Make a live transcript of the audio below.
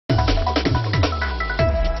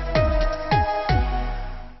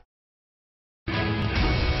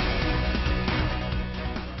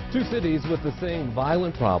cities with the same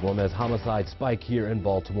violent problem as homicide spike here in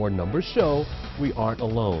Baltimore. Numbers show we aren't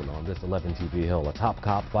alone. On this 11 TV Hill, a top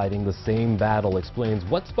cop fighting the same battle explains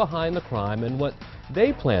what's behind the crime and what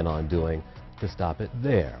they plan on doing to stop it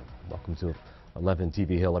there. Welcome to 11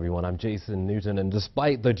 TV Hill, everyone. I'm Jason Newton, and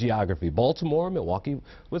despite the geography, Baltimore, Milwaukee,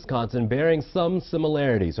 Wisconsin, bearing some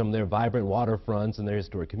similarities from their vibrant waterfronts and their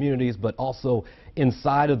historic communities, but also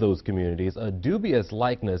inside of those communities, a dubious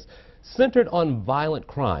likeness centered on violent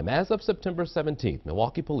crime. As of September 17th,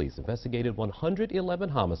 Milwaukee police investigated 111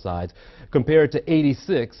 homicides compared to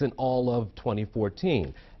 86 in all of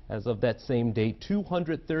 2014. As of that same date,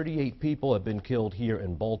 238 people have been killed here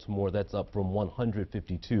in Baltimore. That's up from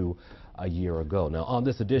 152 a year ago. Now, on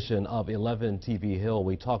this edition of 11 TV Hill,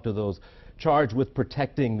 we talk to those charged with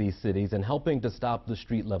protecting these cities and helping to stop the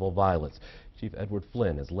street-level violence. Chief Edward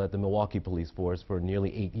Flynn has led the Milwaukee Police Force for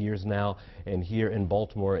nearly 8 years now, and here in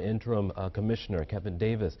Baltimore, interim Commissioner Kevin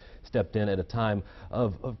Davis stepped in at a time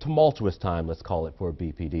of tumultuous time, let's call it, for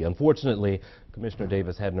BPD. Unfortunately, Commissioner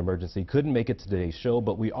Davis had an emergency, couldn't make it to today's show,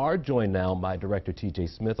 but we are joined now by Director T.J.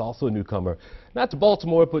 Smith, also a newcomer, not to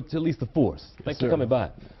Baltimore, but to at least the force. Thanks for coming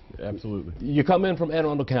by. Absolutely. You come in from Anne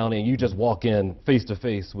Arundel County and you just walk in face to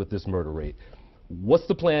face with this murder rate. What's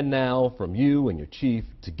the plan now from you and your chief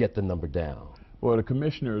to get the number down? Well, the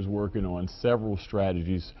commissioner is working on several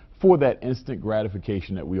strategies for that instant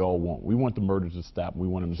gratification that we all want. We want the murders to stop. We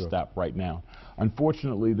want them to stop right now.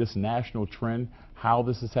 Unfortunately, this national trend, how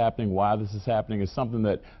this is happening, why this is happening, is something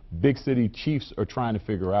that big city chiefs are trying to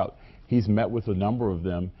figure out. He's met with a number of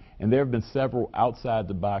them, and there have been several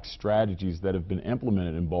outside-the-box strategies that have been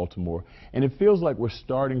implemented in Baltimore, and it feels like we're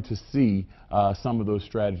starting to see some of those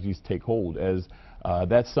strategies take hold. As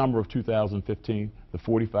that summer of 2015, the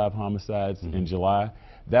 45 homicides in July,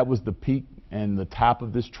 that was the peak and the top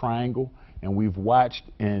of this triangle, and we've watched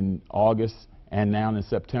in August and now in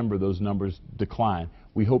September those numbers decline.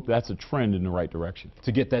 We hope that's a trend in the right direction.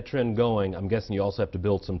 To get that trend going, I'm guessing you also have to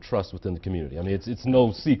build some trust within the community. I mean, it's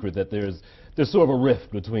no secret that there's sort of a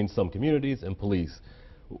rift between some communities and police.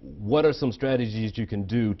 What are some strategies you can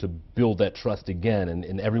do to build that trust again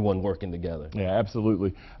and everyone working together? Yeah,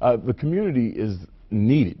 absolutely. The community is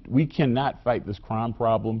needed. We cannot fight this crime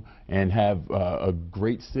problem and have a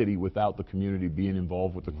great city without the community being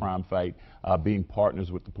involved with the crime fight, being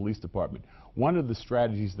partners with the police department. One of the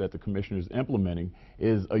strategies that the commissioner is implementing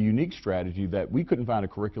is a unique strategy that we couldn't find a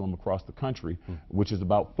curriculum across the country, which is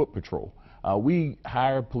about foot patrol. We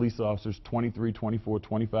hire police officers 23, 24,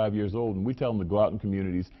 25 years old, and we tell them to go out in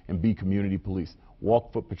communities and be community police,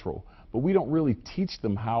 walk foot patrol. But we don't really teach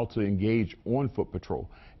them how to engage on foot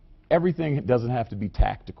patrol. Everything doesn't have to be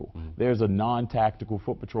tactical. There's a non-tactical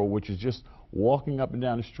foot patrol, which is just walking up and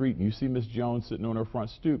down the street and you see Miss Jones sitting on her front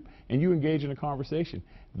stoop and you engage in a conversation.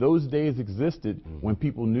 Those days existed when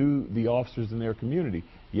people knew the officers in their community.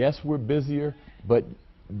 Yes, we're busier, but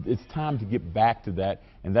it's time to get back to that,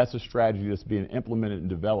 and that's a strategy that's being implemented and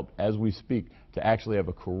developed as we speak to actually have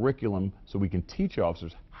a curriculum so we can teach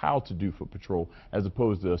officers how to do foot patrol as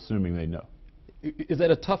opposed to assuming they know. Is that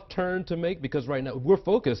a tough turn to make? Because right now we're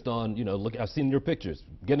focused on, you know, look, I've seen your pictures,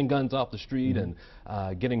 getting guns off the street and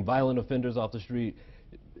getting violent offenders off the street.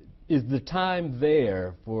 Is the time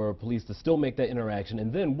there for police to still make that interaction,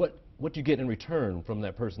 and then what you get in return from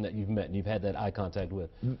that person that you've met and you've had that eye contact with?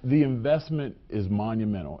 The investment is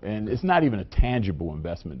monumental, and it's not even a tangible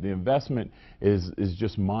investment. The investment is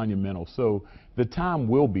just monumental. So the time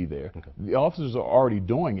will be there. The officers are already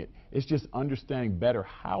doing it. It's just understanding better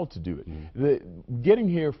how to do it. Getting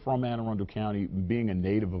here from Anne Arundel County, being a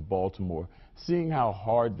native of Baltimore, seeing how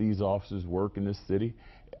hard these officers work in this city,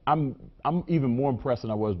 I'm even more impressed than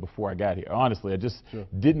I was before I got here. Honestly, I just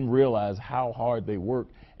didn't realize how hard they work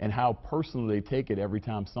and how personally they take it every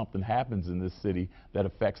time something happens in this city that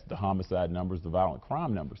affects the homicide numbers, the violent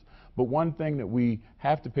crime numbers. But one thing that we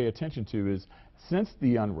have to pay attention to is since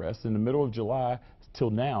the unrest in the middle of July till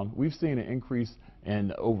now, we've seen an increase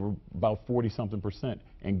in over about 40-something%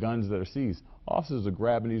 in guns that are seized. Officers are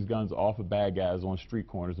grabbing these guns off of bad guys on street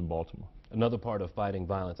corners in Baltimore. Another part of fighting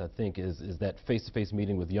violence, I think, is that face-to-face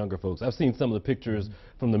meeting with younger folks. I've seen some of the pictures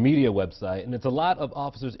from the media website, and it's a lot of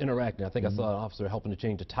officers interacting. I think I saw an officer helping to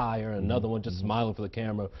change a tire, and another one just smiling for the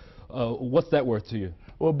camera. What's that worth to you?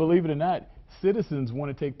 Well, believe it or not, citizens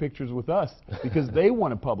want to take pictures with us because they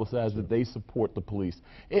want to publicize that they support the police.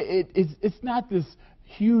 It's not this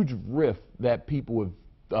huge rift that people have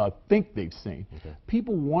think they've seen.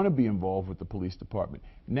 People want to be involved with the police department.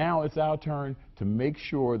 Now it's our turn to make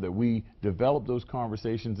sure that we develop those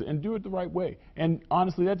conversations and do it the right way. And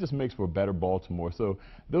honestly, that just makes for a better Baltimore. So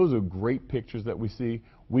those are great pictures that we see.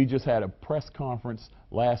 We just had a press conference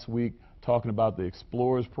last week talking about the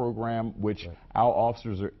Explorers program, which our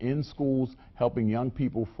officers are in schools helping young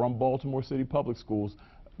people from Baltimore City Public Schools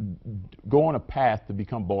go on a path to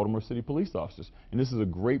become Baltimore City police officers. And this is a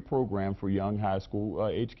great program for young high school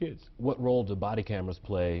age kids. What role do body cameras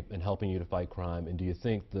play in helping you to fight crime, and do you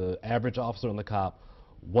think the average officer on the cop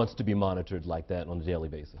wants to be monitored like that on a daily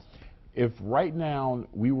basis? If right now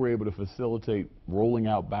we were able to facilitate rolling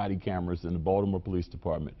out body cameras in the Baltimore Police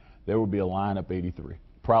Department, there would be a line up 83,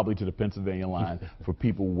 probably to the Pennsylvania line, for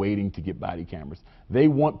people waiting to get body cameras. They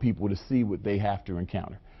want people to see what they have to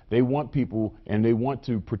encounter. They want people, and they want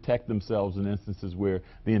to protect themselves in instances where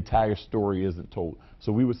the entire story isn't told.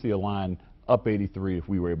 So we would see a line up 83 if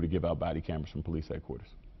we were able to give out body cameras from police headquarters.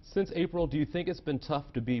 Since April, do you think it's been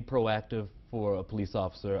tough to be proactive for a police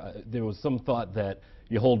officer? There was some thought that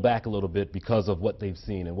you hold back a little bit because of what they've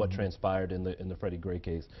seen and what transpired in the Freddie Gray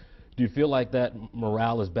case. Do you feel like that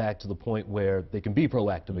morale is back to the point where they can be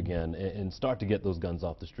proactive again and start to get those guns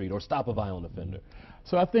off the street or stop a violent offender?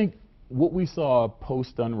 So I think what we saw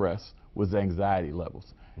post-unrest was anxiety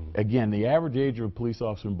levels. Again, the average age of a police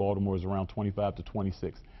officer in Baltimore is around 25 to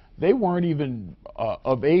 26. They weren't even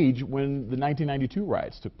of age when the 1992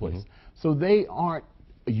 riots took place. So they aren't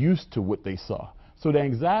used to what they saw. So the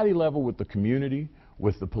anxiety level with the community,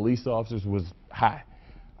 with the police officers, was high.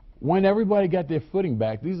 When everybody got their footing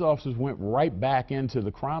back, these officers went right back into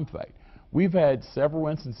the crime fight. We've had several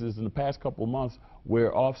instances in the past couple of months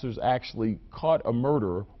where officers actually caught a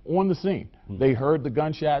murderer on the scene. They heard the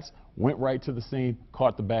gunshots, went right to the scene,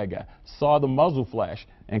 caught the bad guy, saw the muzzle flash,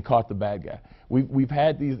 and caught the bad guy. We've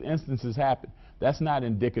had these instances happen. That's not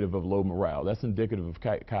indicative of low morale. That's indicative of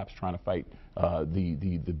cops trying to fight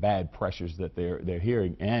the bad pressures that they're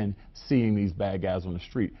hearing and seeing these bad guys on the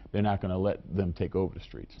street. They're not going to let them take over the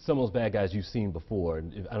streets. Some of those bad guys you've seen before.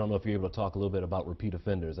 And I don't know if you're able to talk a little bit about repeat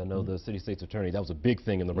offenders. I know the city state's attorney, that was a big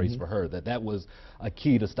thing in the race for her, that was a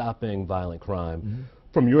key to stopping violent crime.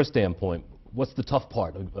 From your standpoint, what's the tough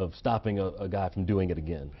part of stopping a guy from doing it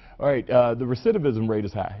again? All right, the recidivism rate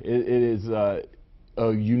is high. It is a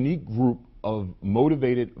unique group of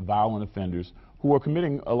motivated violent offenders who are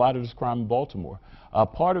committing a lot of this crime in Baltimore.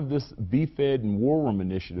 Part of this Be Fed and War Room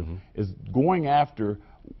initiative is going after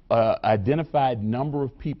identified number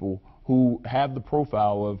of people who have the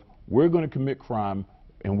profile of, we're going to commit crime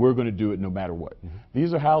and we're going to do it no matter what.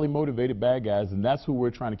 These are highly motivated bad guys, and that's who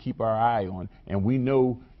we're trying to keep our eye on, and we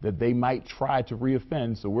know that they might try to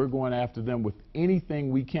reoffend, so we're going after them with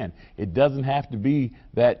anything we can. It doesn't have to be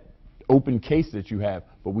that open case that you have,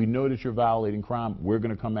 but we know that you're violating crime, we're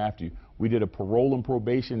going to come after you. We did a parole and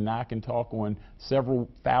probation knock and talk on several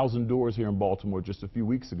thousand doors here in Baltimore just a few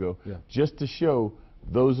weeks ago, just to show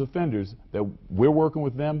those offenders that we're working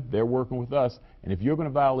with them, they're working with us, and if you're going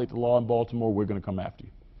to violate the law in Baltimore, we're going to come after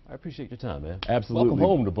you. I appreciate your time, man. Absolutely. Welcome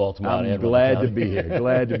home to Baltimore. I'm glad to be here.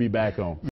 Glad to be back home.